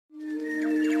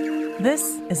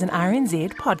This is an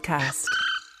RNZ podcast.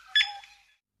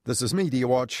 This is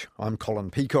Mediawatch. I'm Colin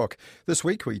Peacock. This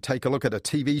week we take a look at a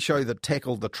TV show that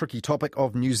tackled the tricky topic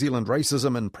of New Zealand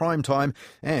racism in prime time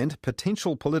and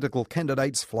potential political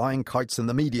candidates flying kites in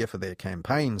the media for their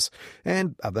campaigns.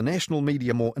 And are the national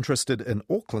media more interested in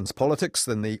Auckland's politics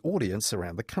than the audience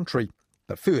around the country?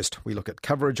 But first, we look at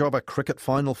coverage of a cricket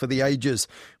final for the ages,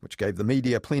 which gave the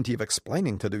media plenty of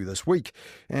explaining to do this week.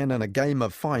 And in a game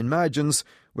of fine margins,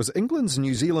 was England's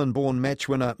New Zealand-born match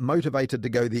winner motivated to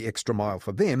go the extra mile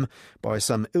for them by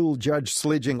some ill-judged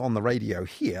sledging on the radio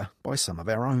here by some of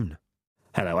our own?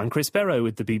 Hello, I'm Chris Barrow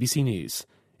with the BBC News.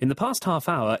 In the past half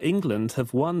hour, England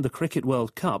have won the Cricket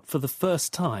World Cup for the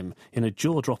first time in a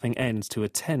jaw-dropping end to a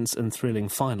tense and thrilling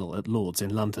final at Lord's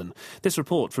in London. This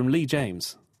report from Lee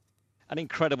James. An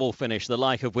incredible finish, the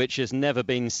like of which has never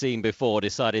been seen before,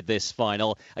 decided this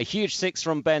final. A huge six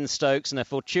from Ben Stokes and a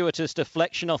fortuitous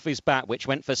deflection off his bat, which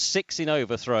went for 6 in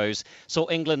overthrows, saw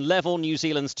England level New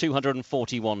Zealand's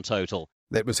 241 total.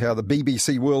 That was how the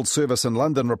BBC World Service in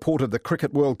London reported the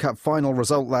Cricket World Cup final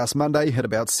result last Monday at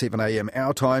about 7 a.m.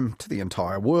 our time to the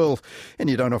entire world. And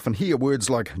you don't often hear words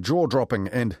like jaw-dropping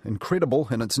and incredible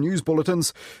in its news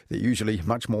bulletins. They're usually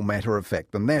much more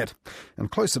matter-of-fact than that. And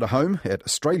closer to home, at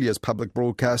Australia's public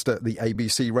broadcaster, the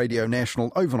ABC Radio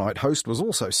National overnight host was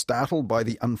also startled by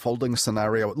the unfolding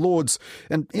scenario at Lord's.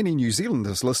 And any New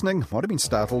Zealanders listening might have been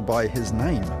startled by his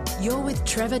name. You're with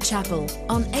Trevor Chappell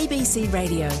on ABC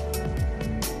Radio.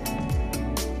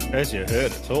 As you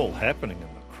heard, it's all happening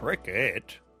in the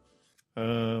cricket.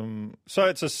 So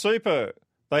it's a super...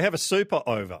 They have a super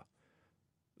over.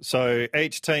 So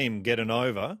each team get an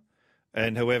over,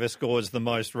 and whoever scores the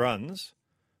most runs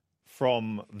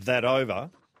from that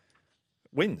over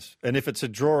wins. And if it's a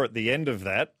draw at the end of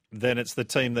that, then it's the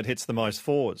team that hits the most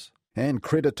fours. And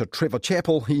credit to Trevor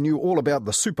Chappell, he knew all about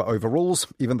the super over rules,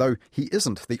 even though he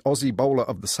isn't the Aussie bowler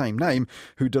of the same name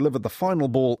who delivered the final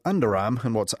ball underarm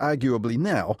in what's arguably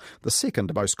now the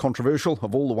second most controversial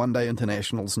of all the one-day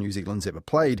internationals New Zealand's ever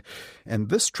played. And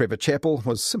this Trevor Chappell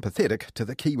was sympathetic to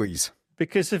the Kiwis.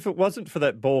 Because if it wasn't for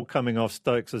that ball coming off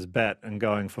Stokes' bat and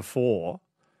going for 4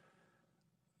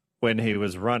 when he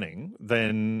was running,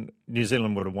 then New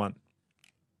Zealand would have won.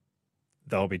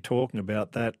 They'll be talking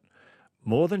about that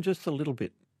more than just a little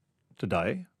bit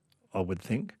today, I would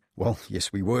think. Well,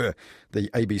 yes, we were. The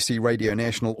ABC Radio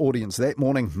National audience that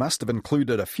morning must have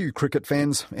included a few cricket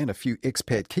fans and a few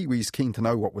expat Kiwis keen to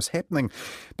know what was happening.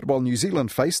 But while New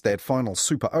Zealand faced that final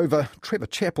super over, Trevor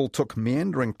Chappell took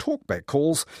meandering talkback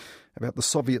calls about the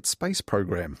Soviet space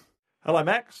program. Hello,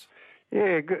 Max.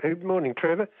 Yeah, good morning,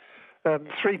 Trevor. 3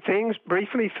 things.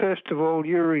 Briefly, first of all,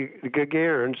 Yuri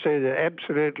Gagarin said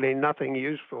absolutely nothing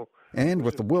useful. And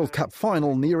with the World Cup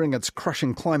final nearing its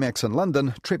crushing climax in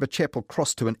London, Trevor Chappell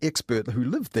crossed to an expert who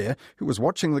lived there, who was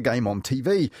watching the game on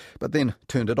TV, but then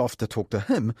turned it off to talk to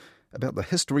him about the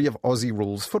history of Aussie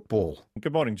rules football.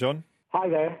 Good morning, John. Hi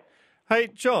there. Hey,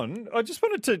 John, I just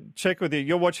wanted to check with you.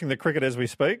 You're watching the cricket as we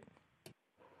speak?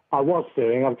 I was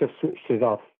doing. I've just switched it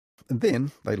off. And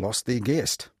then they lost their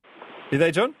guest. You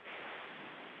there, John?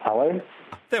 Hello?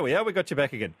 There we are. We got you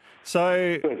back again.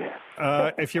 So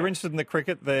if you're interested in the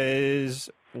cricket, there's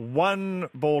 1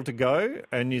 ball to go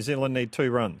and New Zealand need 2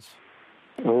 runs.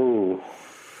 Oh,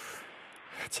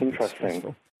 It's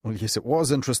interesting. Well, yes, it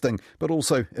was interesting, but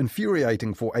also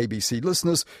infuriating for ABC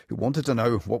listeners who wanted to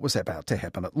know what was about to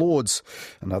happen at Lord's.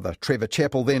 Another Trevor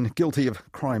Chappell then guilty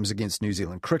of crimes against New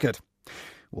Zealand cricket.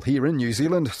 Well, here in New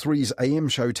Zealand, 3's AM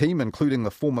show team, including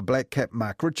the former black cap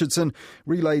Mark Richardson,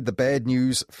 relayed the bad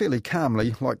news fairly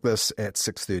calmly like this at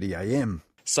 6:30 a.m.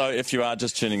 So if you are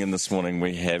just tuning in this morning,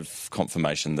 we have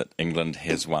confirmation that England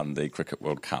has won the Cricket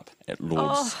World Cup at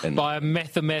Lord's. By a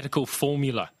mathematical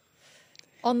formula.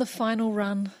 On the final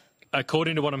run.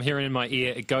 According to what I'm hearing in my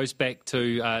ear, it goes back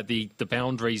to the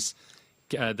boundaries.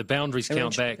 The boundaries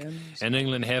count back, and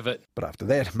England have it. But after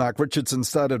that, Mark Richardson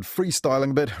started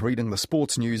freestyling a bit, reading the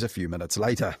sports news a few minutes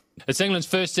later. It's England's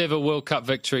first ever World Cup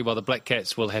victory, while the Black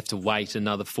Cats will have to wait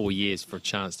another 4 years for a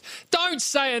chance. Don't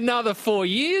say another 4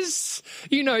 years!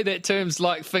 You know that term's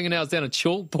like fingernails down a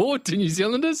chalkboard to New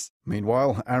Zealanders.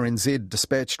 Meanwhile, RNZ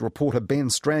dispatched reporter Ben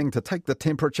Strang to take the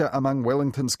temperature among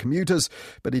Wellington's commuters,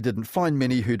 but he didn't find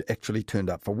many who'd actually turned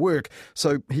up for work.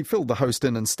 So he filled the host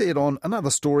in instead on another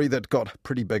story that got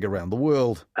pretty big around the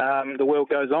world. The world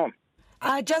goes on.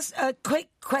 Just a quick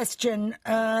question,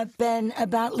 Ben,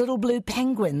 about little blue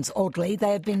penguins. Oddly,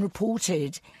 they have been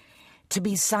reported to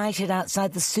be sighted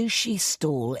outside the sushi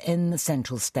stall in the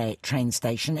Central train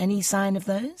station. Any sign of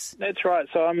those? That's right.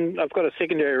 So I've got a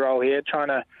secondary role here trying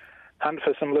to hunt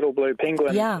for some little blue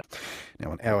penguins. Yeah.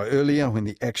 Now, an hour earlier, when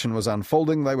the action was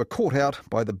unfolding, they were caught out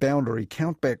by the boundary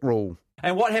countback rule.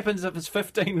 And what happens if it's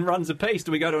 15 runs apiece?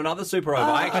 Do we go to another super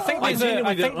over? I think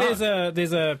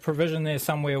there's a provision there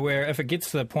somewhere where if it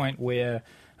gets to the point where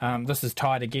this is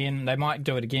tied again, they might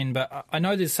do it again. But I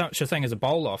know there's such a thing as a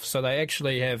bowl-off, so they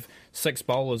actually have 6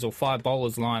 bowlers or 5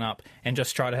 bowlers line up and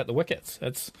just try to hit the wickets.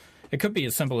 It could be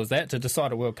as simple as that to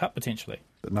decide a World Cup potentially.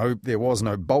 But no, there was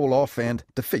no bowl-off, and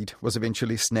defeat was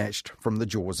eventually snatched from the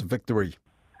jaws of victory.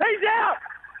 He's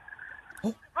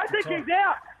out! I think he's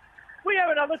out! We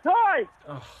have another tie!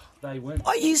 Oh, they win.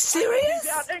 Are you serious?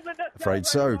 Afraid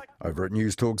so. Over at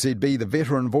News Talk ZB, the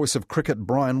veteran voice of cricket,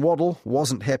 Brian Waddle,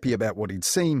 wasn't happy about what he'd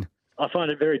seen. I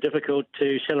find it very difficult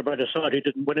to celebrate a side who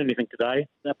didn't win anything today,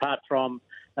 apart from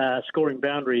scoring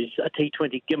boundaries, a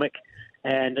T20 gimmick,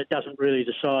 and it doesn't really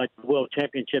decide World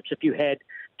Championships. If you had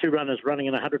 2 runners running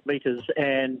in 100 metres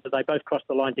and they both cross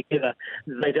the line together,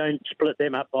 they don't split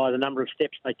them up by the number of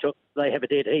steps they took. They have a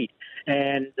dead heat.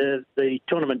 And the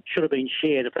tournament should have been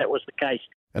shared if that was the case.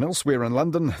 And elsewhere in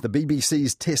London, the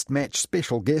BBC's Test Match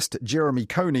special guest, Jeremy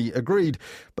Coney, agreed,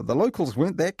 but the locals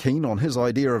weren't that keen on his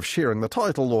idea of sharing the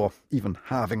title or even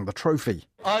halving the trophy.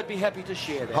 I'd be happy to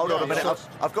share that. Hold on a minute,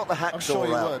 I've got the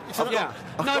hacksaw out.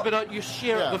 But you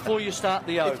share it before you start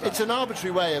the over. It's an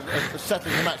arbitrary way of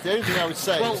settling the match. The only thing I would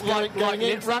say is like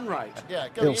net run rate. Yeah,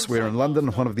 elsewhere in London,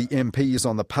 one of the MPs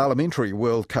on the Parliamentary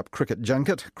World Cup cricket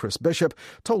junket, Chris Bishop,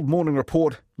 told Morning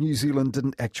Report New Zealand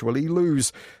didn't actually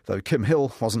lose, though Kim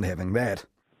Hill wasn't having that.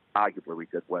 Arguably we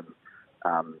did win,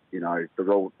 the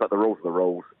rules are the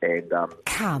rules. And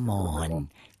Come on.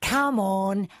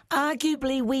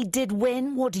 Arguably we did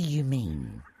win? What do you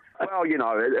mean? Well,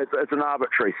 it's an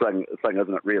arbitrary thing,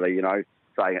 isn't it, really,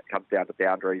 saying it comes down to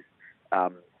boundaries.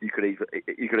 You could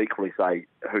equally say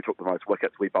who took the most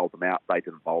wickets, we bowled them out, they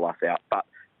didn't bowl us out. But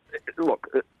look,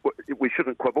 we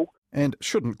shouldn't quibble. And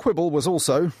shouldn't quibble was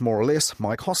also, more or less,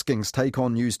 Mike Hosking's take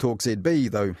on News Talk ZB,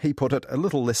 though he put it a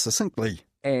little less succinctly.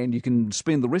 And you can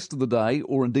spend the rest of the day,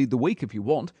 or indeed the week if you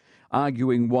want,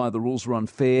 arguing why the rules are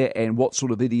unfair and what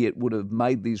sort of idiot would have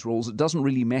made these rules. It doesn't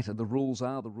really matter. The rules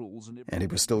are the rules. And he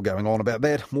was still going on about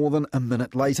that more than a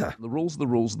minute later. The rules, the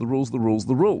rules, the rules, the rules,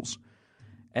 the rules.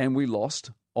 And we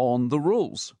lost on the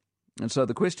rules. And so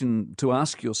the question to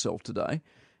ask yourself today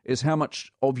is how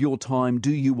much of your time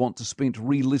do you want to spend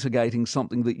relitigating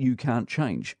something that you can't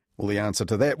change? Well, the answer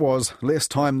to that was less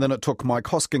time than it took Mike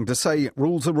Hosking to say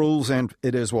rules are rules and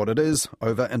it is what it is,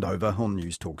 over and over on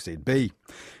News Talk ZB.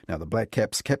 Now, the Black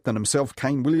Caps captain himself,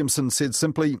 Kane Williamson, said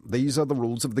simply, these are the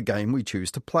rules of the game we choose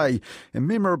to play. And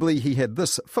memorably, he had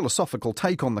this philosophical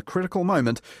take on the critical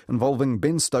moment involving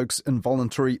Ben Stokes'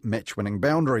 involuntary match-winning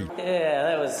boundary. Yeah,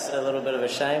 that was a little bit of a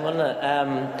shame, wasn't it?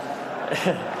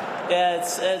 Yeah,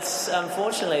 it's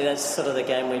unfortunately that's sort of the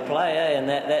game we play, and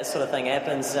that sort of thing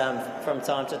happens from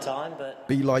time to time. But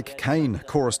Be like Kane,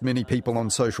 chorused many people on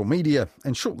social media,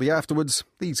 and shortly afterwards,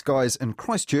 these guys in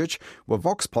Christchurch were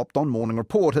vox-popped on Morning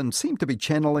Report and seemed to be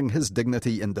channeling his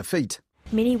dignity in defeat.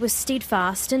 Many were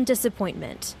steadfast in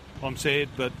disappointment. I'm sad,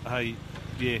 but hey,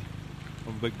 yeah,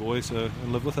 I'm a big boy, so I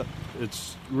live with it.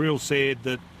 It's real sad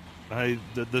that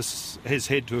this has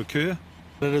had to occur.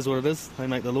 It is what it is. They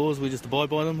make the laws, we just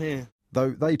abide by them here. Though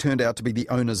they turned out to be the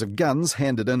owners of guns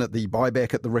handed in at the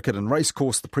buyback at the Riccarton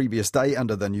Racecourse the previous day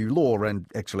under the new law, and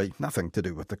actually nothing to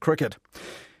do with the cricket.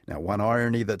 Now, one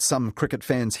irony that some cricket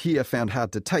fans here found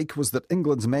hard to take was that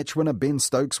England's match winner Ben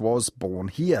Stokes was born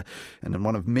here. And in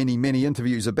one of many, many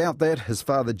interviews about that, his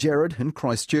father Jared in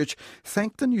Christchurch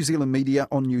thanked the New Zealand media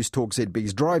on News Talk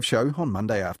ZB's Drive show on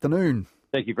Monday afternoon.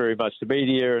 Thank you very much. The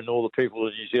media and all the people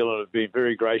in New Zealand have been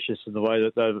very gracious in the way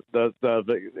that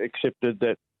they've accepted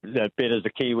that Ben is a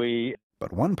Kiwi.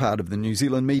 But one part of the New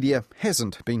Zealand media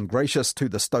hasn't been gracious to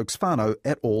the Stokes whānau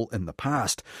at all in the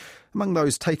past. Among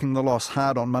those taking the loss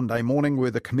hard on Monday morning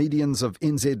were the comedians of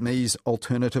NZME's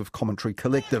Alternative Commentary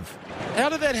Collective. How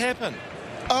did that happen?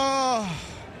 Oh,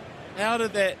 how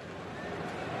did that...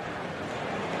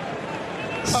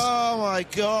 Oh, my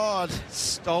God.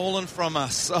 Stolen from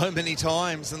us so many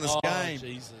times in this game.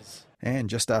 Jesus.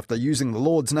 And just after using the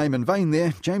Lord's name in vain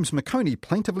there, James McConey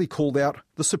plaintively called out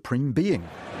the Supreme Being.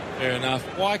 Fair enough.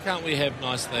 Why can't we have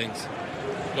nice things?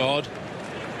 God?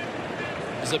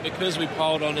 Is it because we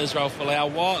piled on Israel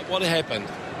Folau? What happened?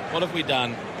 What have we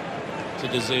done to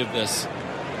deserve this?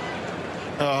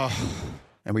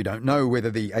 And we don't know whether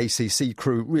the ACC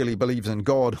crew really believes in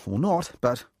God or not,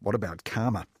 but what about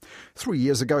karma? 3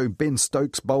 years ago, Ben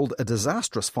Stokes bowled a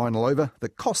disastrous final over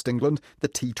that cost England the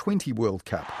T20 World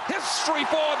Cup. History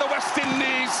for the West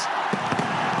Indies.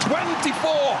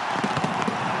 24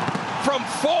 from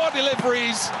 4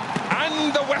 deliveries,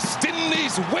 and the West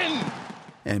Indies win.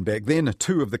 And back then,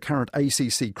 two of the current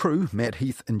ACC crew, Matt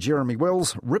Heath and Jeremy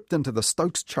Wells, ripped into the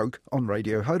Stokes choke on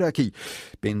Radio Hauraki.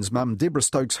 Ben's mum, Deborah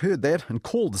Stokes, heard that and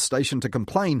called the station to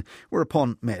complain,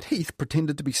 whereupon Matt Heath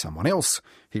pretended to be someone else.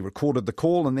 He recorded the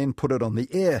call and then put it on the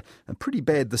air, a pretty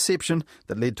bad deception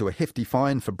that led to a hefty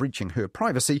fine for breaching her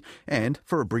privacy and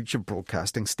for a breach of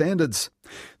broadcasting standards.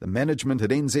 The management at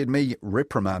NZME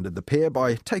reprimanded the pair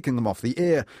by taking them off the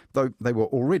air, though they were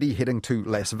already heading to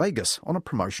Las Vegas on a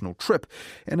promotional trip.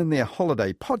 And in their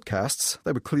holiday podcasts,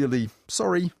 they were clearly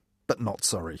sorry, but not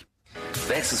sorry.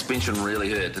 That suspension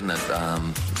really hurt, didn't it?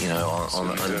 On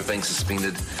being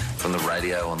suspended from the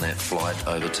radio on that flight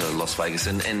over to Las Vegas.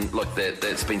 And look,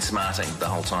 that's been smarting the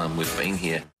whole time we've been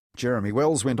here. Jeremy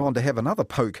Wells went on to have another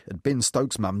poke at Ben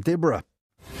Stokes' mum, Deborah.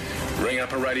 Ring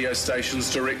up a radio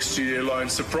station's direct studio line.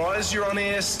 Surprise, you're on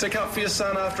air. Stick up for your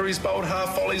son after he's bowled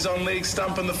half volleys on leg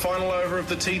stump in the final over of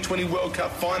the T20 World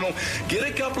Cup final. Get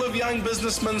a couple of young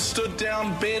businessmen stood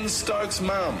down Ben Stokes'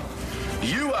 mum.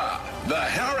 You are the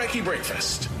Hauraki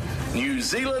Breakfast New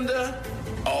Zealander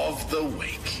of the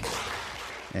Week.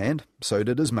 And so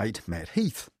did his mate, Matt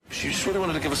Heath. She just really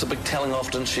wanted to give us a big telling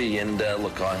off, didn't she? And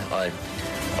look,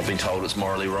 I've been told it's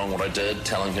morally wrong what I did,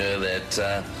 telling her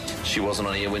that she wasn't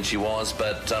on air when she was,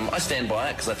 but I stand by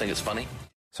it because I think it's funny.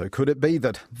 So could it be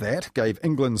that gave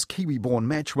England's Kiwi-born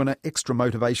match winner extra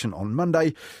motivation on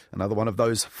Monday? Another one of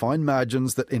those fine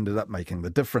margins that ended up making the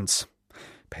difference.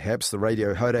 Perhaps the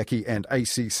Radio Hauraki and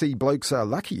ACC blokes are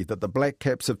lucky that the Black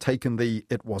Caps have taken the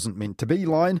 "it wasn't meant to be"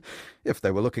 line. If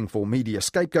they were looking for media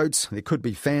scapegoats, there could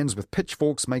be fans with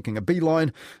pitchforks making a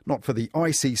beeline, not for the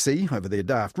ICC over their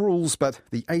daft rules, but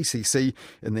the ACC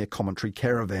in their commentary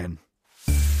caravan.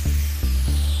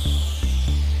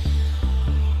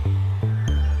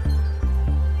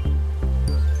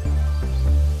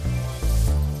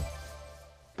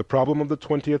 The problem of the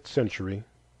 20th century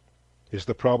is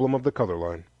the problem of the color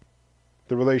line,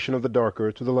 the relation of the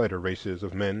darker to the lighter races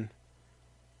of men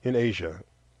in Asia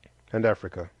and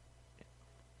Africa,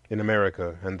 in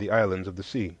America and the islands of the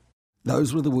sea.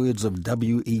 Those were the words of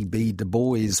W.E.B. Du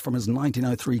Bois from his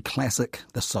 1903 classic,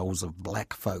 The Souls of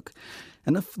Black Folk.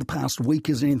 And if the past week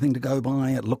is anything to go by,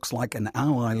 it looks like in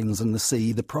our islands in the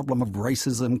sea, the problem of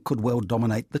racism could well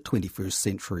dominate the 21st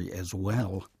century as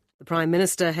well. The Prime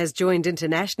Minister has joined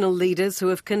international leaders who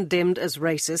have condemned as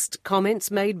racist comments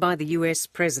made by the US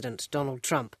President Donald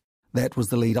Trump. That was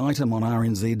the lead item on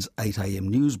RNZ's 8am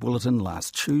news bulletin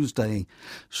last Tuesday.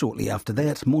 Shortly after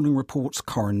that, Morning Report's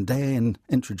Corin Dan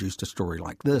introduced a story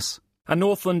like this. A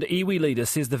Northland iwi leader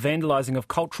says the vandalising of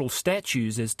cultural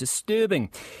statues is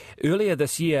disturbing. Earlier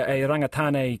this year, a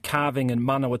rangatane carving in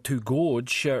Manawatu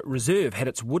Gorge Reserve had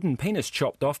its wooden penis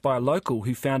chopped off by a local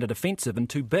who found it offensive and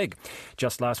too big.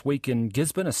 Just last week in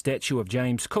Gisborne, a statue of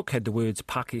James Cook had the words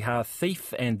 "Pākehā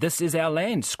thief" and "This is our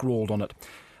land" scrawled on it.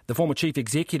 The former chief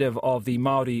executive of the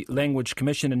Māori Language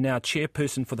Commission and now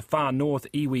chairperson for the Far North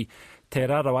iwi Te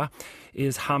Rarawa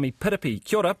is Hami Piripi.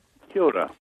 Kia ora. Kia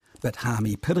ora. But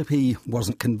Hami Piripi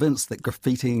wasn't convinced that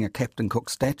graffitiing a Captain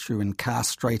Cook statue and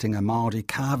castrating a Māori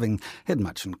carving had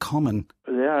much in common.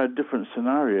 They are a different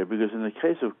scenario because in the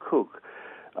case of Cook,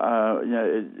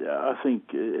 I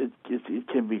think it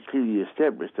can be clearly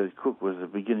established that Cook was the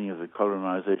beginning of the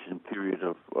colonisation period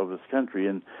of this country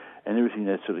and everything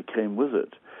that sort of came with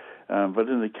it. But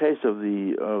in the case of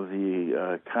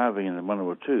the carving in the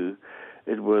Manawatu,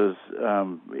 it was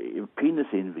penis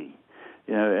envy.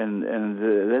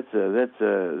 That's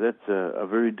a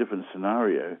very different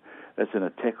scenario. That's an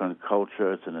attack on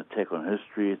culture. It's an attack on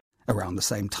history. Around the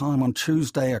same time on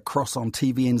Tuesday, across on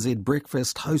TVNZ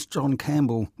Breakfast, host John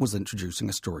Campbell was introducing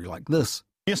a story like this.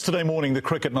 Yesterday morning, the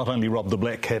cricket not only robbed the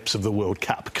Black Caps of the World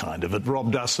Cup, it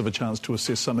robbed us of a chance to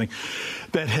assess something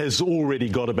that has already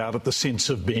got about it the sense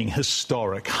of being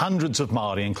historic. Hundreds of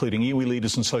Māori, including iwi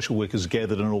leaders and social workers,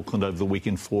 gathered in Auckland over the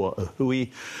weekend for a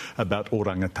hui about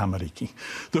Oranga Tamariki.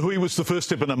 The hui was the first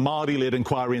step in a Māori-led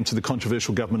inquiry into the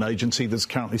controversial government agency that's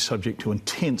currently subject to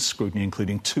intense scrutiny,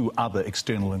 including 2 other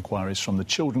external inquiries from the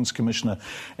Children's Commissioner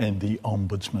and the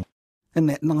Ombudsman. And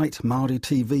that night, Māori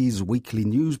TV's weekly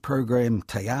news programme,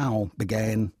 Te Ao,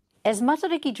 began. As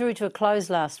Matariki drew to a close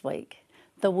last week,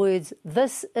 the words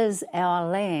 "This is our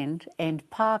land" and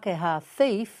 "Pākehā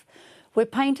thief" were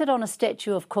painted on a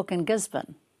statue of Cook in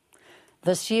Gisborne.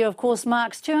 This year, of course,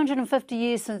 marks 250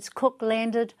 years since Cook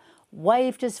landed,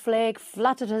 waved his flag,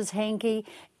 fluttered his hanky,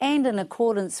 and in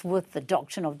accordance with the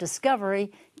doctrine of discovery,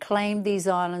 claimed these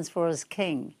islands for his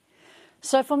king.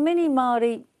 So for many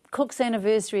Māori, Cook's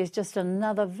anniversary is just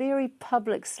another very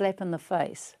public slap in the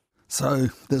face. So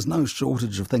there's no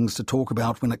shortage of things to talk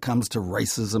about when it comes to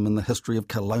racism and the history of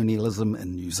colonialism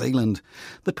in New Zealand.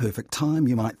 The perfect time,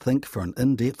 you might think, for an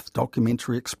in-depth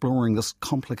documentary exploring this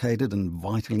complicated and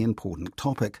vitally important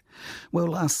topic. Well,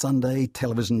 last Sunday,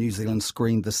 Television New Zealand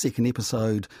screened the second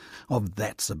episode of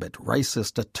That's a Bit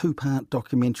Racist, a two-part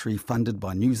documentary funded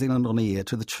by New Zealand On Air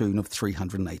to the tune of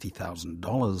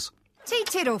 $380,000. Te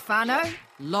tiro whānau.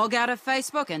 Log out of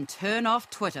Facebook and turn off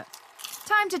Twitter.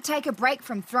 Time to take a break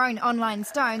from throwing online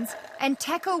stones and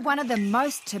tackle one of the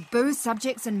most taboo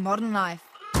subjects in modern life.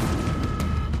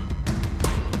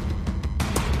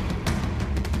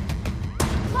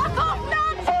 Fuck off,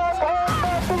 nuts!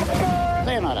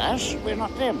 They're not us, we're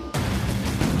not them.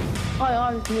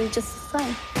 I view just the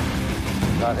same.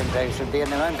 I think they should be in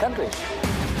their own countries.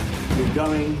 We're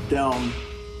going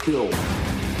downhill.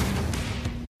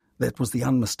 That was the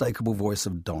unmistakable voice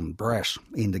of Don Brash,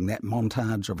 ending that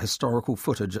montage of historical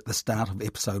footage at the start of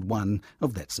episode 1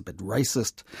 of That's a Bit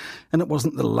Racist. And it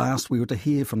wasn't the last we were to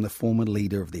hear from the former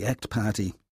leader of the ACT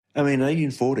Party. I mean, in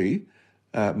 1840,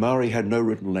 Maori had no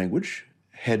written language,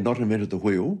 had not invented the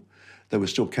wheel. They were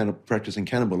still practicing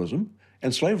cannibalism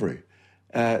and slavery.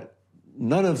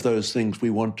 None of those things we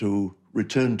want to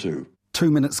return to. 2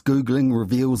 minutes Googling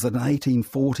reveals that in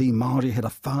 1840 Māori had a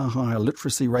far higher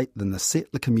literacy rate than the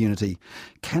settler community.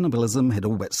 Cannibalism had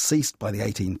all but ceased by the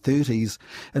 1830s,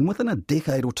 and within a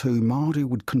decade or two Māori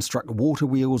would construct water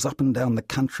wheels up and down the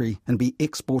country and be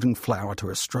exporting flour to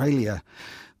Australia.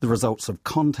 The results of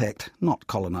contact, not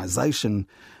colonisation.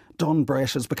 Don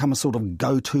Brash has become a sort of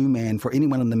go-to man for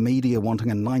anyone in the media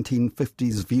wanting a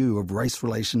 1950s view of race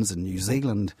relations in New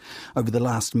Zealand. Over the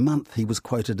last month, he was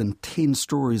quoted in 10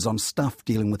 stories on Stuff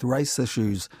dealing with race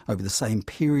issues. Over the same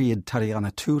period,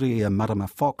 Tariana Ture, Marama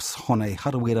Fox, Hone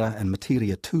Harawira and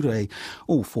Materia Ture,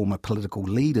 all former political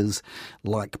leaders,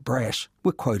 like Brash,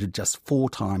 were quoted just 4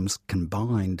 times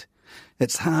combined.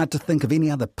 It's hard to think of any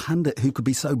other pundit who could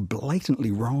be so blatantly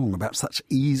wrong about such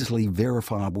easily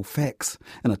verifiable facts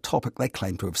in a topic they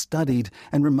claim to have studied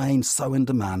and remains so in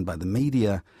demand by the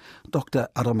media. Dr.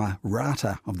 Arama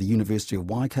Rata of the University of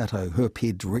Waikato, who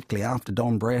appeared directly after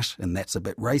Don Brash and That's a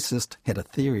Bit Racist, had a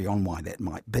theory on why that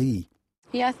might be.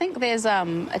 Yeah, I think there's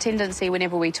a tendency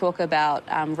whenever we talk about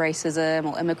racism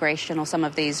or immigration or some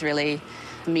of these really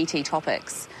meaty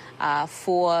topics,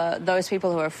 for those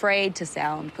people who are afraid to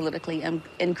sound politically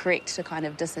incorrect to kind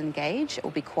of disengage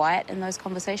or be quiet in those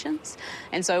conversations.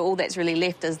 And so all that's really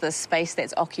left is the space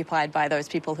that's occupied by those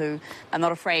people who are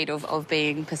not afraid of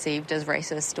being perceived as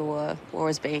racist or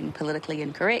as being politically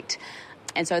incorrect.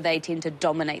 And so they tend to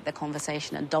dominate the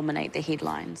conversation and dominate the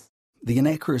headlines. The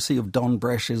inaccuracy of Don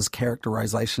Brash's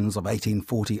characterisations of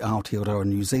 1840 Aotearoa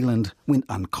New Zealand went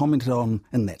uncommented on,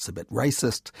 and That's a Bit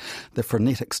Racist. The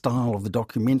frenetic style of the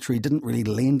documentary didn't really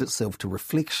lend itself to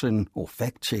reflection or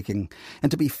fact-checking. And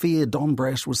to be fair, Don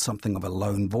Brash was something of a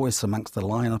lone voice amongst the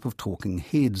lineup of talking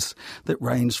heads that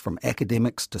ranged from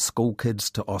academics to school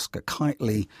kids to Oscar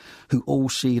Kitely, who all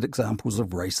shared examples of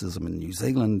racism in New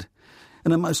Zealand.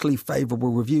 In a mostly favourable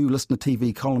review, listener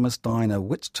TV columnist Diana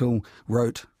Wichtel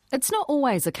wrote, "It's not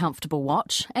always a comfortable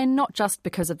watch, and not just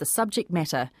because of the subject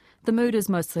matter. The mood is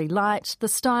mostly light, the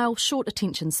style short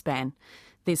attention span.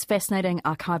 There's fascinating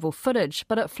archival footage,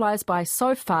 but it flies by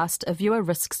so fast a viewer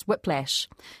risks whiplash.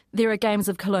 There are games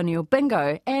of colonial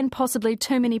bingo and possibly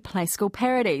too many play school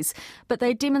parodies, but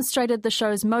they demonstrated the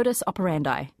show's modus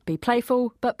operandi. Be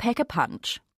playful, but pack a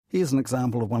punch." Here's an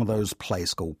example of one of those play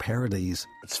school parodies.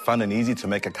 It's fun and easy to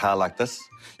make a car like this.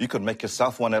 You could make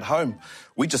yourself one at home.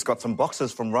 We just got some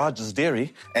boxes from Raj's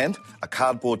Dairy and a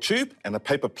cardboard tube and a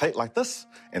paper plate like this.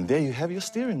 And there you have your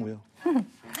steering wheel.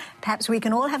 Perhaps we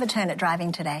can all have a turn at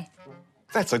driving today.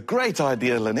 That's a great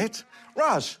idea, Lynette.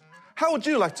 Raj, how would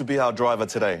you like to be our driver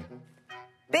today?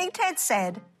 Big Ted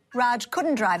said Raj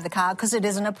couldn't drive the car because it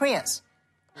isn't a Prius.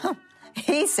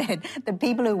 He said the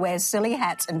people who wear silly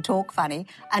hats and talk funny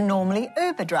are normally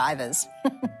Uber drivers.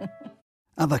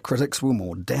 Other critics were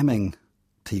more damning.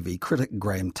 TV critic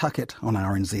Graham Tuckett on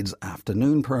RNZ's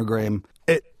afternoon programme.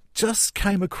 It just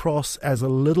came across as a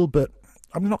little bit,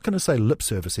 I'm not going to say lip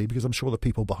servicey, because I'm sure the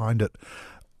people behind it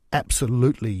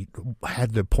absolutely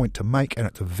had the point to make, and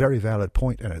it's a very valid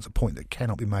point, and it's a point that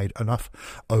cannot be made enough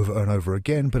over and over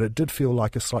again, but it did feel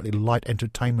like a slightly light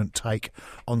entertainment take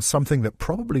on something that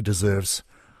probably deserves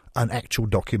an actual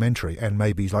documentary and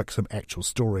maybe like some actual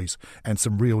stories and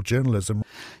some real journalism.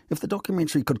 If the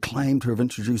documentary could claim to have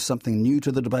introduced something new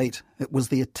to the debate, it was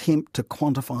the attempt to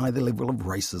quantify the level of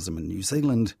racism in New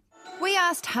Zealand. We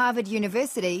asked Harvard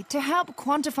University to help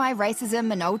quantify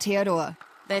racism in Aotearoa.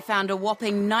 They found a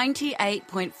whopping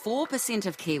 98.4%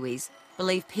 of Kiwis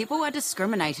believe people are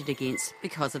discriminated against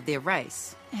because of their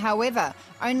race. However,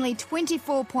 only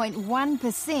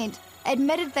 24.1%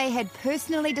 admitted they had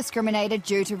personally discriminated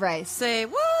due to race. Say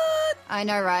what? I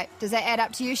know, right? Does that add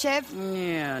up to you, Shiv?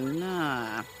 Yeah,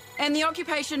 nah. And the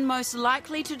occupation most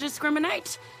likely to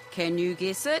discriminate? Can you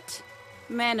guess it?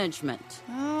 Management.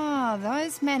 Oh,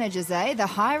 those managers, eh? The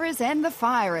hirers and the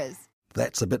firers.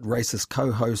 That's a bit racist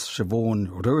co-hosts Siobhan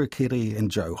Ruakere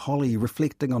and Joe Holly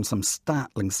reflecting on some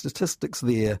startling statistics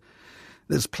there.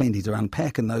 There's plenty to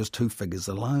unpack in those two figures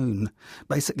alone.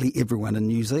 Basically everyone in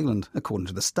New Zealand, according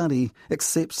to the study,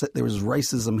 accepts that there is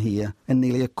racism here, and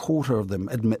nearly a quarter of them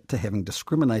admit to having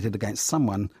discriminated against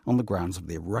someone on the grounds of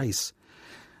their race.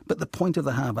 But the point of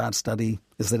the Harvard study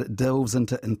is that it delves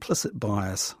into implicit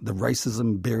bias, the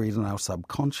racism buried in our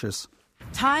subconscious.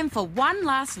 Time for one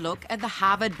last look at the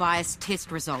Harvard bias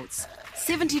test results.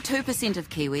 72% of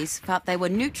Kiwis felt they were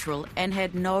neutral and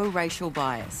had no racial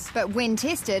bias. But when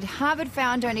tested, Harvard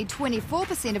found only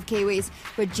 24% of Kiwis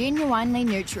were genuinely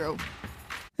neutral.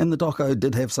 And the doco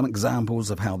did have some examples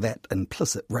of how that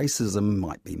implicit racism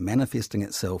might be manifesting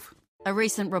itself. A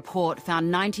recent report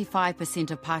found 95%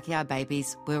 of Pākehā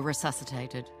babies were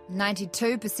resuscitated.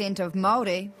 92% of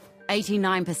Māori.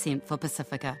 89% for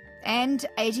Pacifica. And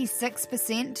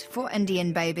 86% for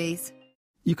Indian babies.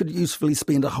 You could usefully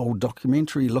spend a whole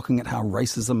documentary looking at how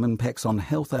racism impacts on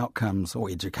health outcomes or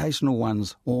educational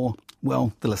ones, or,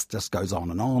 well, the list just goes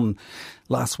on and on.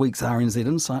 Last week's RNZ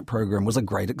Insight program was a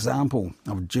great example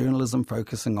of journalism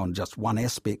focusing on just one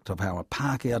aspect of how a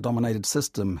Pākehā-dominated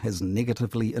system has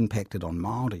negatively impacted on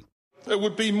Māori. It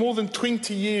would be more than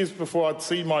 20 years before I'd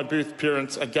see my birth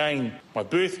parents again. My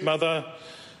birth mother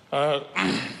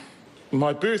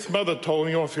told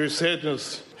me of her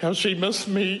sadness, how she missed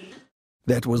me.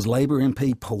 That was Labour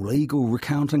MP Paul Eagle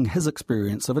recounting his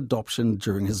experience of adoption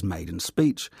during his maiden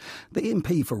speech. The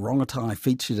MP for Rongotai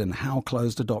featured in how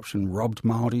closed adoption robbed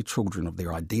Māori children of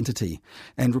their identity,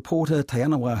 and reporter Te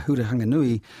Anawa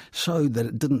Hurehanganui showed that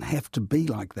it didn't have to be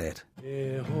like that.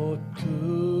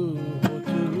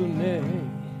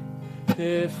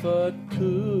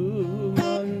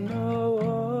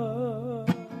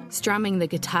 Strumming the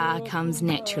guitar comes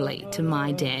naturally to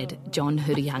my dad, John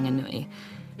Hurehanganui.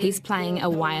 He's playing a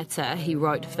waiata he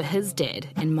wrote for his dad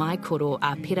in My Koro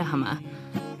a Pirahama.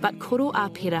 But Koro a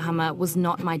Pirahama was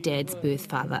not my dad's birth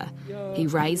father. He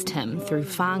raised him through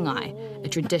whāngai, a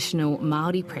traditional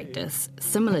Māori practice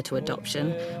similar to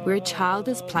adoption, where a child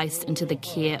is placed into the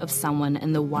care of someone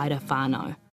in the wider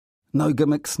whānau. No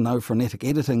gimmicks, no frenetic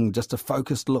editing, just a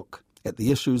focused look at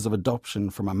the issues of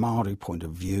adoption from a Māori point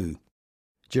of view.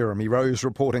 Jeremy Rose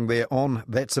reporting there on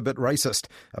That's a Bit Racist,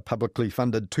 a publicly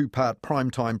funded two-part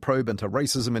primetime probe into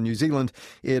racism in New Zealand,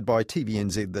 aired by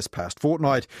TVNZ this past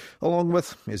fortnight, along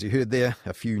with, as you heard there,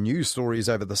 a few news stories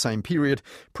over the same period,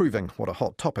 proving what a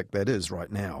hot topic that is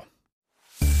right now.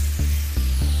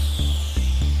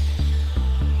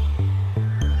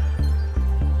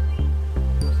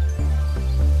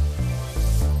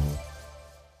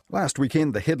 Last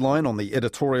weekend, the headline on the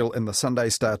editorial in the Sunday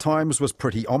Star Times was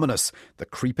pretty ominous: the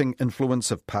creeping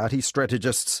influence of party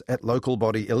strategists at local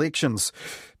body elections.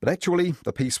 But actually,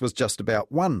 the piece was just about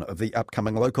one of the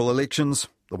upcoming local elections,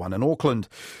 the one in Auckland.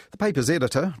 The paper's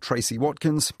editor, Tracy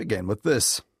Watkins, began with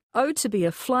this. Oh, to be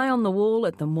a fly on the wall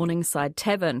at the Morningside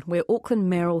Tavern, where Auckland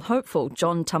mayoral hopeful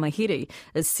John Tamahiri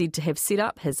is said to have set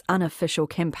up his unofficial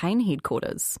campaign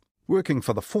headquarters. Working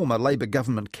for the former Labour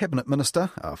government cabinet minister,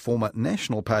 a former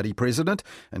National Party president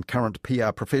and current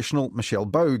PR professional Michelle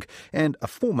Bogue, and a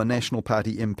former National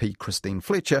Party MP Christine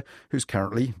Fletcher, who's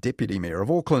currently Deputy Mayor of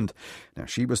Auckland. Now,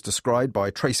 she was described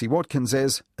by Tracy Watkins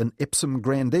as an Epsom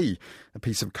grandee, a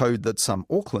piece of code that some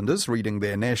Aucklanders reading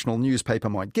their national newspaper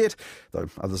might get, though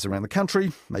others around the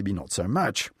country maybe not so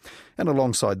much. And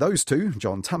alongside those two,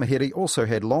 John Tamahiri also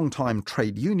had long-time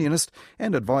trade unionist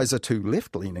and advisor to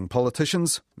left-leaning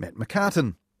politicians Matt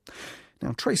McCartan.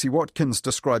 Now, Tracy Watkins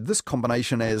described this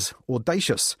combination as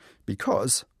audacious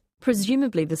because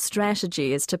presumably the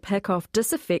strategy is to pick off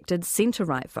disaffected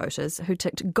centre-right voters who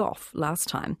ticked Goff last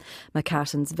time.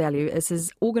 McCartan's value is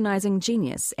his organising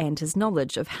genius and his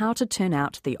knowledge of how to turn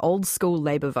out the old-school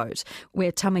Labour vote,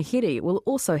 where Tamahiri will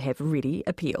also have ready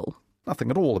appeal.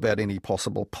 Nothing at all about any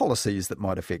possible policies that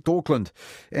might affect Auckland.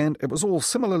 And it was all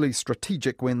similarly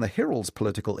strategic when the Herald's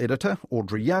political editor,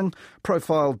 Audrey Young,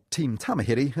 profiled Team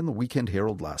Tamahiri in the Weekend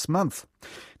Herald last month.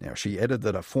 Now, she added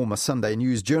that a former Sunday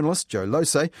News journalist, Joe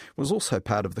Lose, was also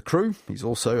part of the crew. He's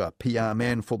also a PR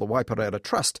man for the Waiparaira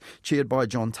Trust, chaired by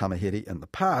John Tamahiri in the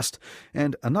past.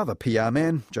 And another PR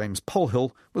man, James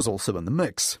Polhill, was also in the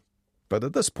mix. But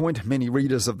at this point, many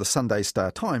readers of the Sunday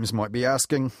Star Times might be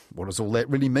asking, what does all that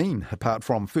really mean, apart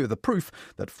from further proof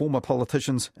that former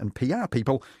politicians and PR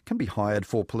people can be hired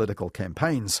for political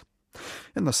campaigns?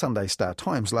 In the Sunday Star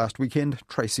Times last weekend,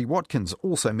 Tracy Watkins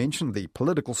also mentioned the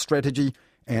political strategy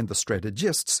and the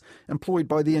strategists employed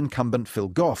by the incumbent Phil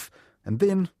Goff. And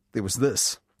then there was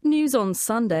this. News on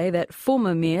Sunday that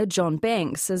former Mayor John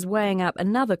Banks is weighing up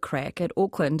another crack at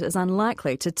Auckland is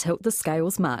unlikely to tilt the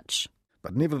scales much.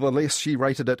 But nevertheless, she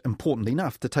rated it important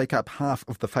enough to take up half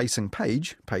of the facing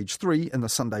page, page 3 in the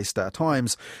Sunday Star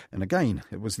Times. And again,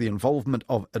 it was the involvement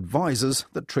of advisers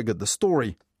that triggered the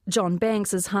story. John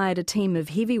Banks has hired a team of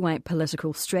heavyweight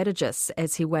political strategists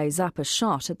as he weighs up a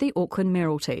shot at the Auckland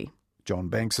mayoralty. John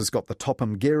Banks has got the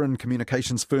Topham Guerin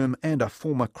communications firm and a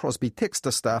former Crosby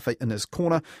Textor staffer in his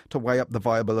corner to weigh up the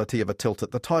viability of a tilt at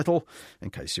the title,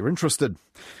 in case you're interested.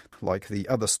 Like the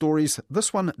other stories,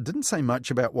 this one didn't say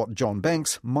much about what John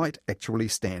Banks might actually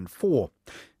stand for.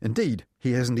 Indeed,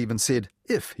 he hasn't even said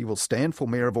if he will stand for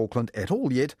Mayor of Auckland at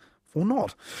all yet, or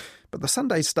not. But the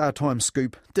Sunday Star Times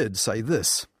scoop did say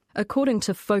this. According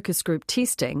to focus group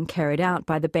testing carried out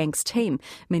by the Banks team,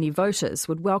 many voters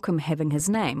would welcome having his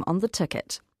name on the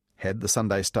ticket. Had the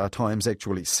Sunday Star Times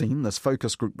actually seen this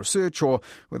focus group research, or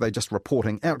were they just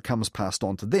reporting outcomes passed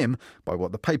on to them by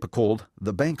what the paper called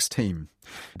the Banks team?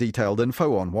 Detailed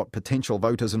info on what potential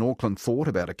voters in Auckland thought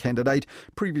about a candidate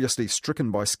previously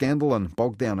stricken by scandal and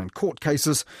bogged down in court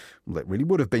cases, well, that really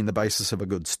would have been the basis of a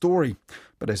good story.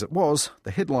 But as it was,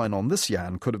 the headline on this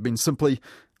yarn could have been simply,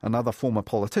 another former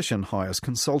politician hires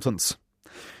consultants.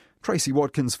 Tracy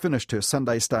Watkins finished her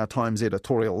Sunday Star Times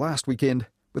editorial last weekend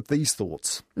with these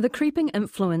thoughts. The creeping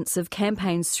influence of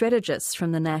campaign strategists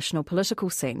from the national political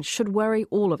scene should worry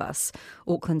all of us.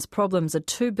 Auckland's problems are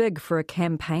too big for a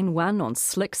campaign won on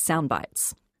slick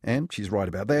soundbites. And she's right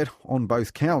about that, on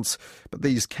both counts. But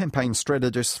these campaign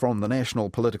strategists from the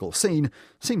national political scene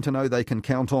seem to know they can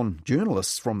count on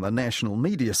journalists from the national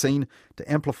media scene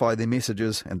to amplify their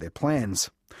messages and their plans.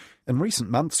 In recent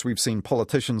months, we've seen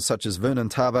politicians such as Vernon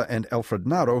Tava and Alfred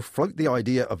Naro float the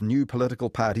idea of new political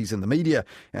parties in the media,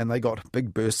 and they got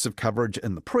big bursts of coverage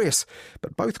in the press.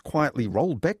 But both quietly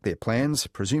rolled back their plans,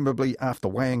 presumably after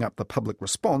weighing up the public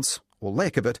response, or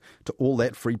lack of it, to all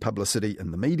that free publicity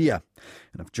in the media.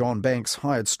 And if John Banks'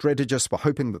 hired strategists were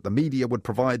hoping that the media would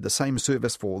provide the same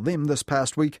service for them this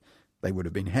past week, they would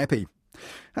have been happy.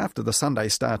 After the Sunday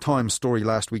Star Times story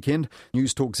last weekend,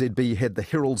 News Talk ZB had the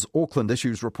Herald's Auckland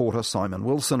Issues reporter Simon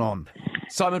Wilson on.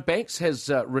 Simon, Banks has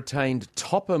retained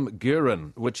Topham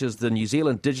Guerin, which is the New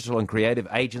Zealand digital and creative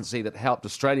agency that helped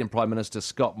Australian Prime Minister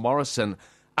Scott Morrison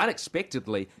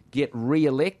unexpectedly get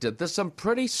re-elected. There's some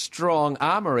pretty strong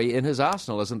armoury in his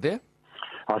arsenal, isn't there?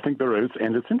 I think there is,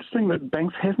 and it's interesting that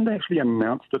Banks hasn't actually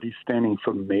announced that he's standing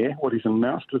for mayor. What he's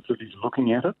announced is that he's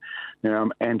looking at it,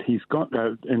 and he's got,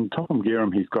 in Topham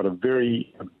Guerin, he's got a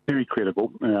very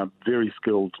credible, very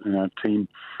skilled team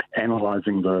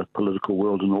analysing the political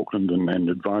world in Auckland and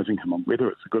advising him on whether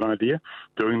it's a good idea,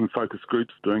 doing the focus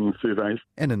groups, doing the surveys.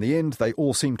 And in the end, they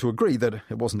all seem to agree that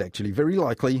it wasn't actually very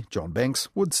likely John Banks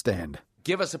would stand.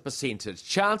 Give us a percentage.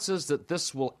 Chances that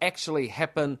this will actually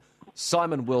happen.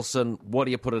 Simon Wilson, what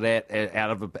do you put it at out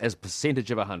of as a percentage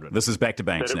of 100? This is back to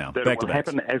Banks now. That back it to will Banks.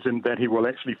 happen as in that he will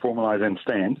actually formalise and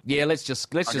stand. Yeah, let's just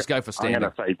go for standing.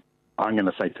 I'm going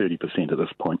to say 30% at this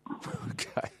point.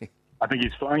 Okay. I think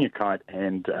he's flying a kite,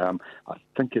 and I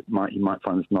think you might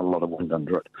find there's not a lot of wind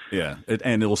under it. Yeah,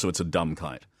 and also it's a dumb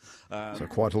kite. So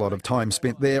quite a lot of time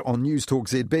spent there on News Talk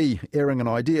ZB, airing an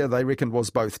idea they reckoned was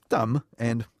both dumb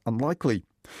and unlikely.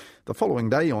 The following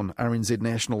day on RNZ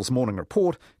National's Morning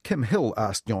Report, Kim Hill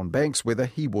asked John Banks whether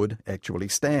he would actually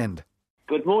stand.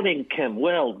 Good morning, Kim.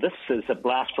 Well, this is a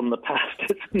blast from the past,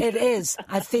 isn't it? It is.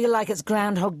 I feel like it's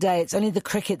Groundhog Day. It's only the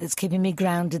cricket that's keeping me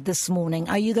grounded this morning.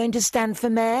 Are you going to stand for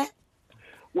mayor?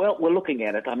 Well, we're looking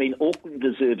at it. I mean, Auckland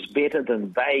deserves better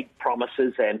than vague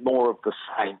promises and more of the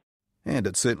same. And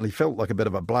it certainly felt like a bit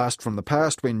of a blast from the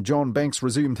past when John Banks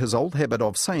resumed his old habit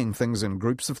of saying things in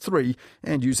groups of three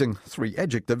and using three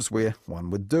adjectives where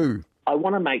one would do. I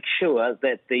want to make sure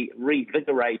that the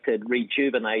revigorated,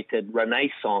 rejuvenated,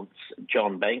 renaissance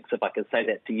John Banks, if I can say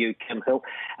that to you, Kim Hill,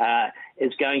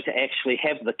 is going to actually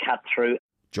have the cut-through.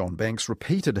 John Banks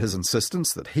repeated his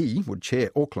insistence that he would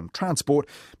chair Auckland Transport,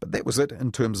 but that was it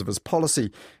in terms of his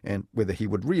policy and whether he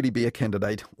would really be a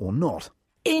candidate or not.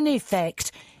 In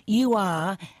effect, you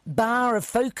are, bar a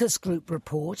focus group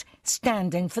report,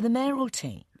 standing for the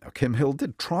mayoralty. Now, Kim Hill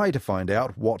did try to find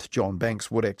out what John Banks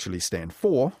would actually stand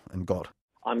for and got.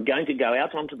 I'm going to go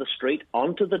out onto the street,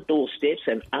 onto the doorsteps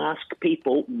and ask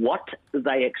people what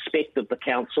they expect of the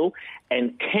council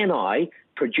and can I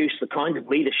produce the kind of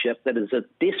leadership that is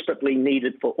desperately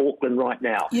needed for Auckland right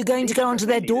now. You're going to go onto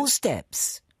their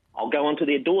doorsteps? I'll go onto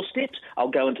their doorsteps,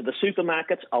 I'll go into the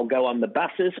supermarkets, I'll go on the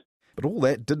buses. But all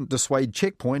that didn't dissuade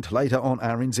Checkpoint later on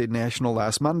RNZ National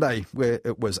last Monday, where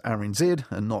it was RNZ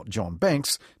and not John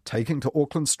Banks taking to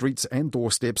Auckland streets and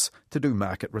doorsteps to do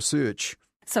market research.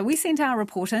 So we sent our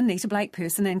reporter, Nita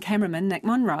Blake-Person, and cameraman Nick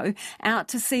Monroe out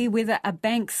to see whether a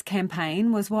Banks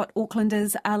campaign was what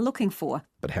Aucklanders are looking for.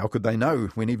 But how could they know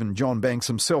when even John Banks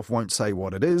himself won't say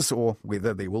what it is or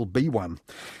whether there will be one?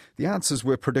 The answers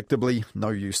were predictably no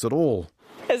use at all.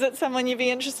 Is it someone you'd be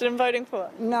interested in voting for?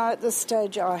 No, at this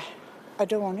stage I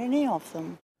don't want any of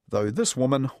them. Though this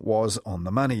woman was on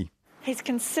the money. He's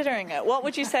considering it. What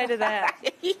would you say to that?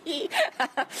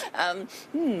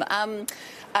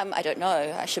 I don't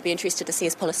know. I should be interested to see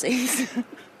his policies.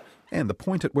 And the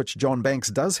point at which John Banks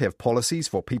does have policies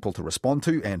for people to respond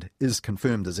to and is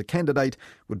confirmed as a candidate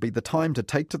would be the time to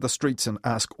take to the streets and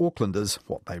ask Aucklanders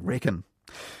what they reckon.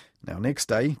 Now, next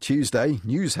day, Tuesday,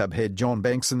 Newshub had John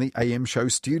Banks in the AM show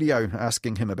studio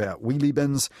asking him about wheelie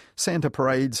bins, Santa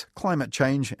parades, climate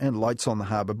change and lights on the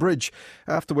Harbour Bridge,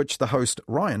 after which the host,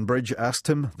 Ryan Bridge, asked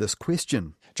him this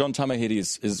question. John Tamaheri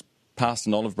is passed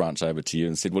an olive branch over to you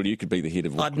and said, well, you could be the head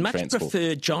of Auckland I'd much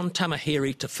prefer John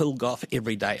Tamaheri to Phil Goff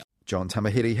every day. John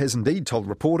Tamaheri has indeed told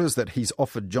reporters that he's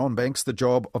offered John Banks the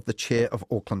job of the chair of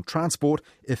Auckland Transport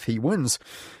if he wins.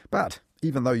 But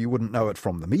even though you wouldn't know it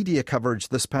from the media coverage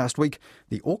this past week,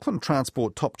 the Auckland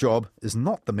Transport top job is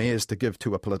not the mayor's to give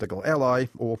to a political ally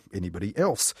or anybody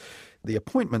else. The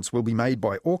appointments will be made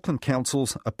by Auckland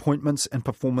Council's Appointments and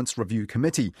Performance Review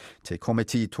Committee, Te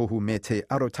Komiti Tohu me te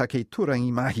Arotake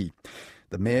Turangi Mahi.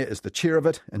 The mayor is the chair of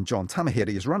it, and John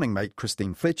Tamaheri's running mate,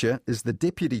 Christine Fletcher, is the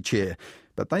deputy chair.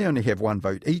 But they only have one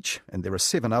vote each, and there are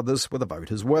 7 others with a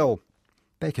vote as well.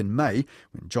 Back in May,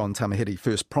 when John Tamaheri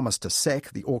first promised to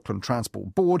sack the Auckland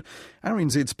Transport Board,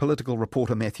 RNZ's political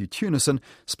reporter Matthew Tunison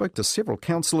spoke to several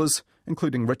councillors,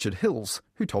 including Richard Hills,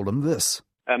 who told him this.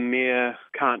 A mayor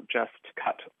can't just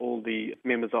cut all the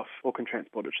members off Auckland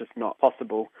Transport. It's just not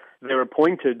possible. They're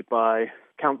appointed by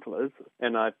councillors,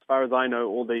 and as far as I know,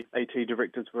 all the AT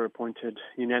directors were appointed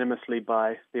unanimously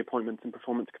by the Appointments and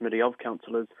Performance Committee of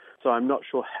councillors, so I'm not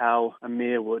sure how a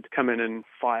mayor would come in and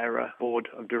fire a board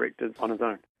of directors on his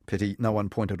own. Pity no one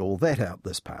pointed all that out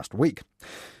this past week.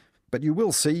 But you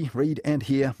will see, read and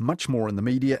hear much more in the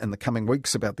media in the coming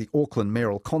weeks about the Auckland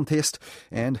mayoral contest,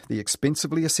 and the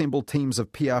expensively assembled teams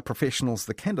of PR professionals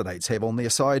the candidates have on their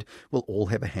side will all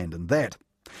have a hand in that.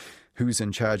 Who's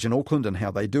in charge in Auckland and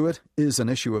how they do it is an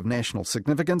issue of national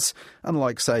significance,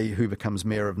 unlike, say, who becomes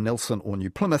mayor of Nelson or New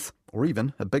Plymouth, or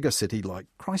even a bigger city like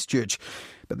Christchurch.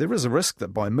 But there is a risk that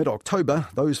by mid-October,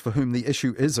 those for whom the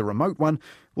issue is a remote one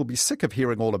will be sick of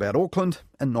hearing all about Auckland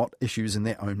and not issues in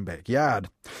their own backyard.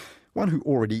 One who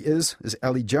already is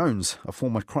Ali Jones, a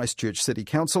former Christchurch City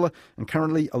Councillor and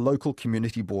currently a local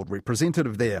community board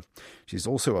representative there. She's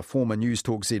also a former News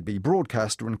Talk ZB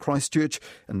broadcaster in Christchurch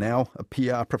and now a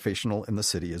PR professional in the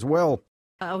city as well.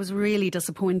 I was really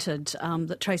disappointed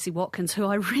that Tracy Watkins, who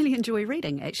I really enjoy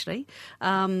reading actually,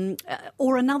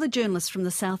 or another journalist from the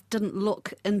South didn't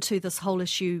look into this whole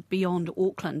issue beyond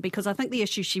Auckland, because I think the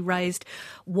issue she raised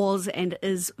was and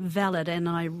is valid, and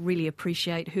I really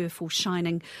appreciate her for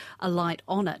shining a light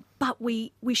on it. But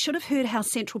we should have heard how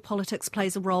central politics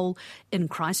plays a role in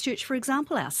Christchurch, for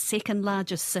example, our second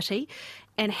largest city,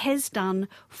 and has done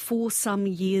for some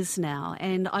years now.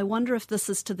 And I wonder if this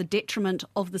is to the detriment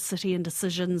of the city and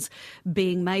decisions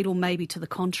being made, or maybe to the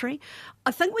contrary.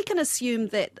 I think we can assume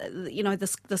that,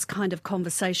 this kind of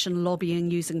conversation, lobbying,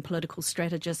 using political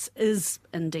strategists is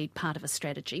indeed part of a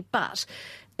strategy. But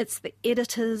it's the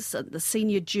editors and the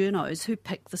senior journos who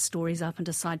pick the stories up and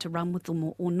decide to run with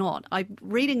them or not. I'm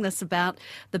reading this about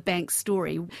the bank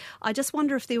story. I just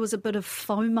wonder if there was a bit of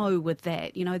FOMO with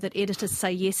that, that editors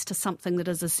say yes to something that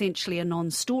is essentially a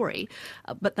non-story,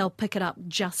 but they'll pick it up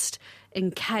just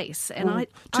in case. And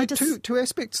Two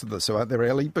aspects of this, aren't there,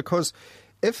 Ali? Because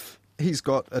if he's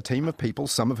got a team of people,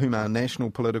 some of whom are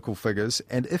national political figures,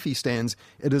 and if he stands,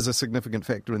 it is a significant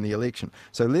factor in the election.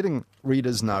 So letting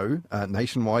readers know,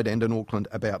 nationwide and in Auckland,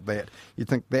 about that, you'd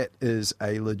think that is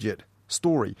a legit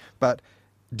story. But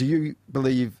do you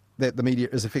believe that the media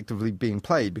is effectively being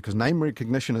played? Because name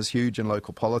recognition is huge in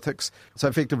local politics, so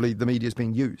effectively the media is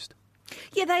being used.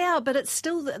 Yeah, they are, but it's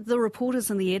still the reporters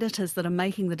and the editors that are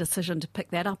making the decision to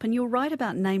pick that up. And you're right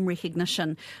about name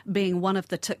recognition being one of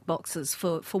the tick boxes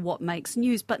for what makes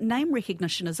news. But name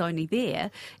recognition is only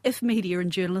there if media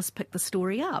and journalists pick the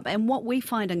story up. And what we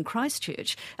find in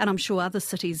Christchurch, and I'm sure other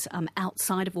cities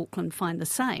outside of Auckland find the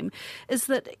same, is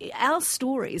that our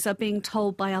stories are being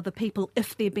told by other people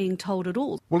if they're being told at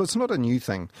all. Well, it's not a new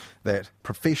thing that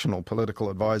professional political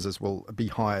advisors will be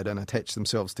hired and attach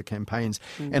themselves to campaigns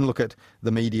and look at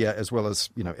the media as well as,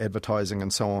 advertising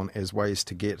and so on as ways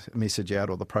to get a message out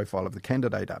or the profile of the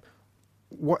candidate up.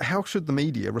 How should the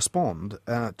media respond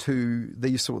to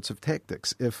these sorts of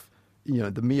tactics if,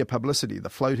 the mere publicity, the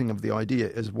floating of the idea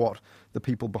is what the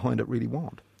people behind it really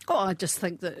want? Oh, I just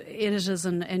think that editors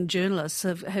and journalists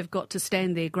have got to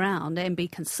stand their ground and be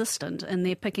consistent in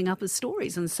their picking up of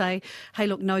stories and say, hey,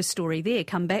 look, no story there.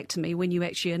 Come back to me when you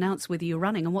actually announce whether you're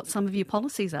running and what some of your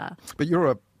policies are. But you're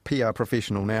a PR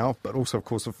professional now, but also, of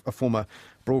course, a former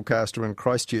broadcaster in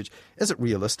Christchurch. Is it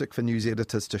realistic for news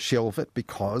editors to shelve it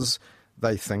because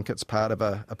they think it's part of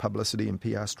a publicity and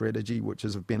PR strategy which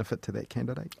is of benefit to that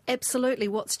candidate? Absolutely.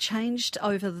 What's changed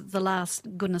over the last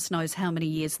goodness knows how many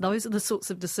years, those are the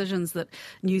sorts of decisions that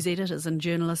news editors and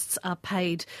journalists are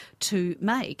paid to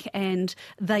make, and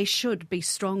they should be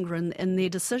stronger in their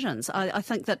decisions. I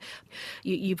think that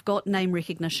you've got name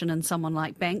recognition in someone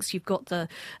like Banks, you've got the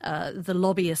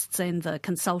lobbyists and the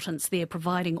consultants there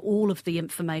providing all of the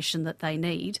information that they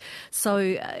need.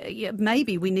 So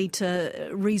maybe we need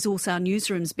to resource our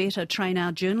newsrooms better, train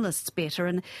our journalists better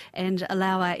and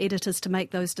allow our editors to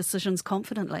make those decisions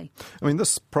confidently. I mean,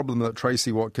 this problem that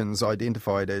Tracy Watkins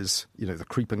identified as, the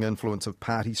creeping influence of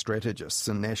party strategists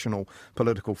and national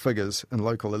political figures in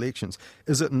local elections,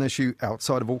 is it an issue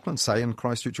outside of Auckland, say in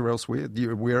Christchurch or elsewhere? Are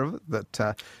you aware of it,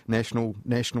 that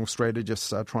national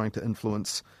strategists are trying to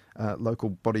influence local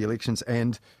body elections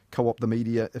and co-opt the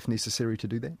media if necessary to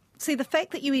do that? See, the fact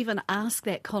that you even ask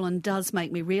that, Colin, does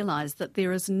make me realise that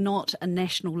there is not a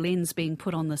national lens being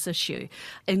put on this issue.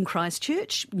 In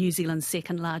Christchurch, New Zealand's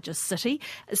second largest city,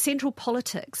 central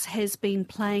politics has been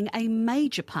playing a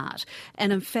major part.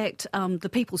 And in fact, the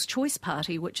People's Choice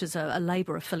Party, which is a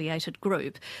Labour-affiliated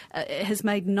group, has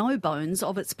made no bones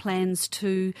of its plans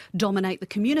to dominate the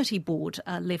community board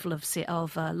level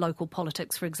of local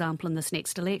politics, for example, in this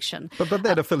next election. But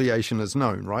that affiliation is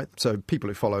known, right? So people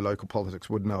who follow local politics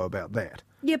would know about that.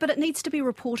 Yeah, but it needs to be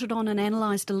reported on and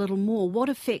analysed a little more. What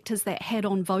effect has that had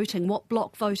on voting? What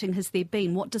block voting has there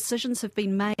been? What decisions have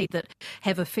been made that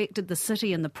have affected the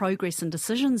city and the progress and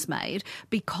decisions made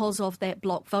because of that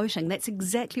block voting? That's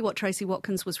exactly what Tracy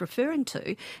Watkins was referring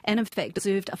to, and in fact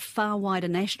deserved a far wider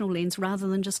national lens rather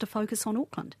than just a focus on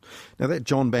Auckland. Now, that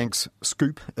John Banks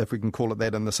scoop, if we can call it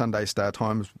that, in the Sunday Star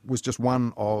Times was just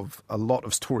one of a lot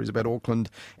of stories about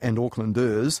Auckland and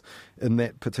Aucklanders in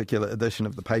that particular edition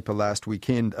of the paper last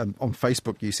weekend. On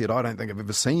Facebook, you said, I don't think I've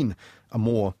ever seen a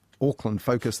more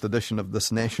Auckland-focused edition of this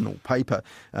national paper,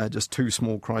 just two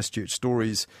small Christchurch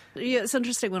stories. Yeah, it's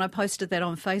interesting. When I posted that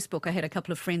on Facebook, I had a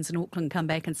couple of friends in Auckland come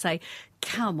back and say,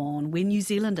 come on, we're New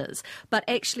Zealanders. But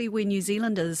actually, we're New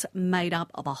Zealanders made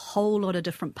up of a whole lot of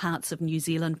different parts of New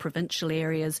Zealand, provincial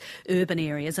areas, urban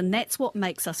areas, and that's what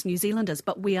makes us New Zealanders.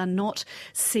 But we are not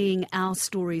seeing our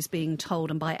stories being told,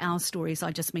 and by our stories,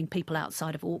 I just mean people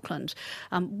outside of Auckland.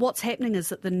 What's happening is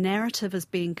that the narrative is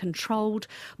being controlled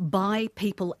by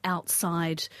people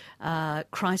outside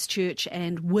Christchurch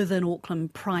and within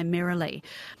Auckland primarily.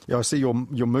 Yeah, I see your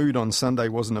mood on Sunday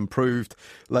wasn't improved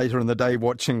later in the day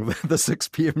watching the 6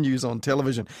 p.m. news on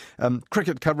television.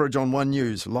 Cricket coverage on One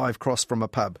News, live cross from a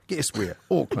pub. Guess where?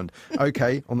 Auckland.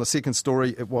 OK, on the second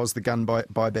story, it was the gun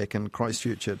buyback in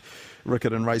Christchurch at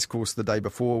Riccarton Racecourse the day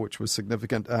before, which was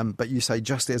significant. But you say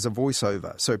just as a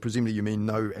voiceover, so presumably you mean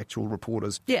no actual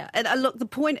reporters. Yeah, and look, the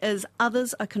point is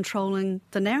others are controlling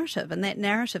the narrative, and that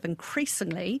narrative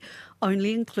increasingly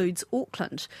only includes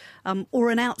Auckland,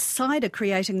 or an outsider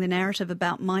creating the narrative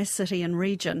about my city and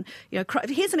region.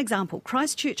 Here's an example.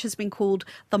 Christchurch has been called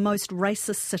the most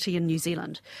racist city in New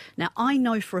Zealand. Now, I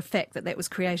know for a fact that was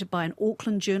created by an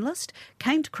Auckland journalist,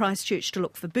 came to Christchurch to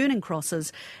look for burning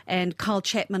crosses, and Kyle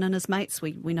Chapman and his mates,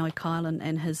 we know Kyle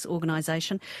and his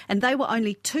organisation, and they were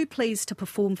only too pleased to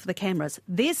perform for the cameras.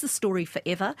 There's the story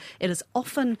forever. It is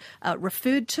often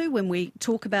referred to when we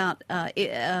talk about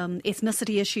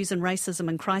ethnicity issues and racism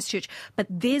in Christchurch, but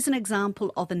there's an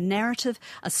example of a narrative,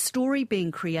 a story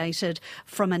being created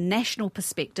from a national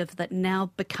perspective that now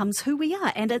becomes who we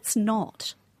are, and it's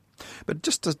not. But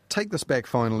just to take this back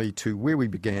finally to where we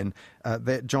began,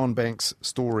 that John Banks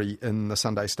story in the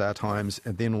Sunday Star Times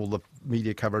and then all the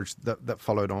media coverage that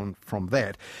followed on from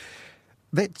that,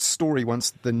 That story,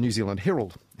 once the New Zealand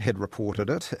Herald had reported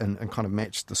it and kind of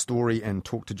matched the story and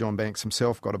talked to John Banks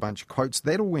himself, got a bunch of quotes,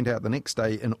 that all went out the next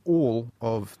day in all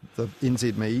of the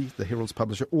NZME, the Herald's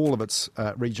publisher, all of its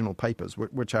regional papers,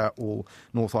 which are all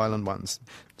North Island ones.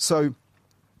 So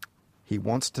he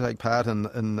wants to take part in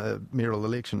the mayoral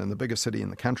election in the biggest city in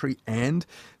the country, and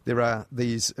there are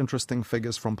these interesting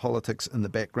figures from politics in the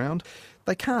background.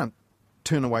 They can't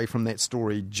turn away from that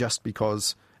story just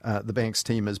because the Banks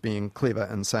team is being clever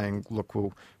and saying, look,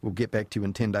 we'll get back to you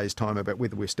in 10 days' time about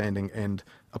whether we're standing and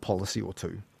a policy or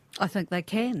two. I think they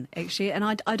can, actually, and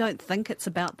I don't think it's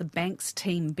about the Banks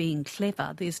team being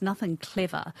clever. There's nothing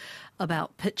clever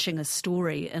about pitching a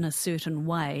story in a certain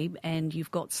way, and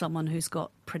you've got someone who's got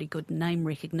pretty good name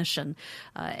recognition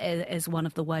as one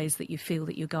of the ways that you feel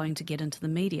that you're going to get into the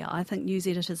media. I think news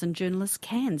editors and journalists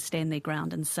can stand their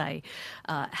ground and say,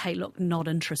 hey, look, not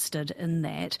interested in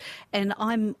that. And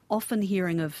I'm often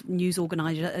hearing of news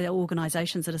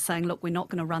organisations that are saying, look, we're not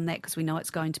going to run that because we know it's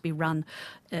going to be run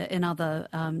in other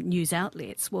news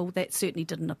outlets. Well, that certainly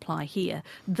didn't apply here.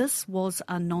 This was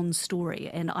a non-story,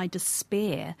 and I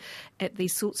despair at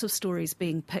these sorts of stories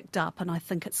being picked up, and I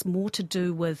think it's more to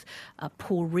do with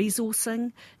poor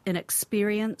resourcing,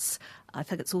 inexperience. I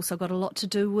think it's also got a lot to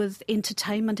do with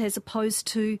entertainment as opposed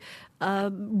to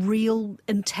real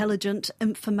intelligent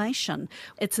information.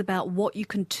 It's about what you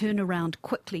can turn around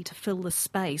quickly to fill the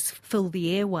space, fill the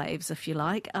airwaves, if you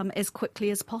like, as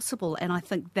quickly as possible. And I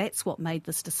think that's what made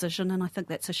this decision, and I think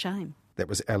that's a shame. That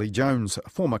was Ali Jones, a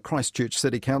former Christchurch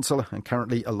City Councillor and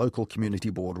currently a local community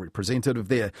board representative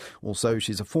there. Also,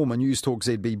 she's a former News Talk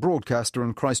ZB broadcaster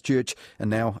in Christchurch and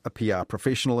now a PR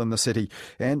professional in the city.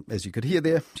 And as you could hear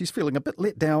there, she's feeling a bit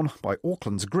let down by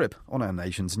Auckland's grip on our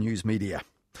nation's news media.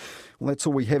 Well, that's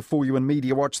all we have for you in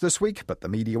Media Watch this week, but the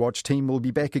Media Watch team will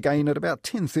be back again at about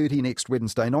 10:30 next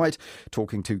Wednesday night,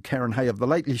 talking to Karen Hay of The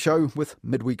Lately Show with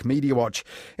Midweek Media Watch.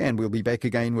 And we'll be back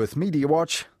again with Media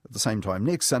Watch at the same time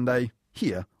next Sunday,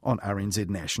 here on RNZ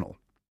National.